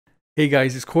Hey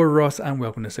guys, it's Corey Ross and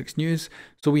welcome to 6 News.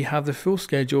 So we have the full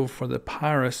schedule for the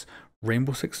Paris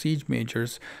Rainbow Six Siege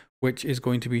Majors, which is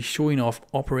going to be showing off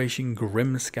Operation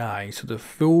Grim Sky, so the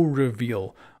full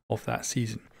reveal of that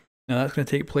season. Now that's going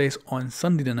to take place on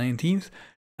Sunday the 19th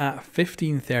at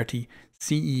 15:30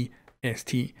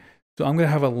 CEST. So I'm going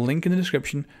to have a link in the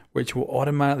description which will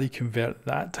automatically convert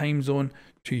that time zone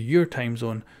to your time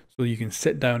zone so you can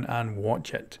sit down and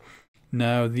watch it.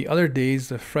 Now, the other days,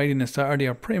 the Friday and the Saturday,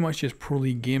 are pretty much just Pro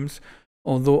League games.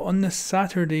 Although on the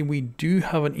Saturday, we do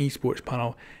have an esports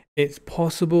panel. It's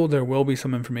possible there will be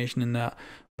some information in that,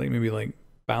 maybe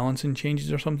balancing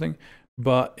changes or something,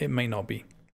 but it might not be.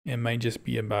 It might just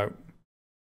be about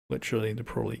literally the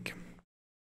Pro League.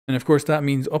 And of course, that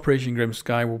means Operation Grim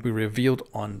Sky will be revealed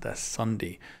on this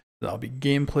Sunday. That'll be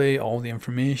gameplay, all the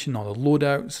information, all the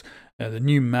loadouts, the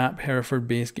new map, Hereford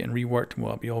base getting reworked,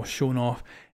 will be all shown off.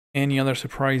 Any other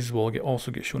surprises will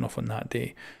also get shown off on that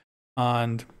day.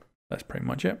 And that's pretty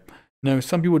much it. Now,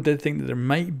 some people did think that there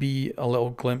might be a little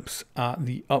glimpse at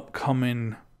the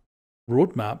upcoming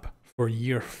roadmap for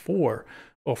year 4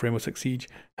 of Rainbow Six Siege.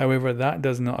 However, that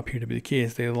does not appear to be the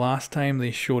case. The last time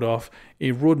they showed off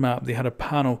a roadmap, they had a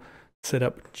panel set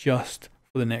up just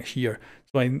for the next year.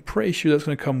 So I'm pretty sure that's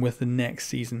going to come with the next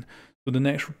season. So the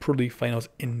next Pro League finals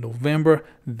in November,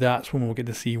 that's when we'll get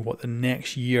to see what the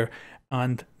next year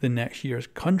and the next year's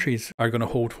countries are going to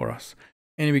hold for us.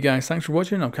 Anyway guys, thanks for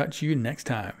watching. I'll catch you next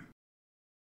time.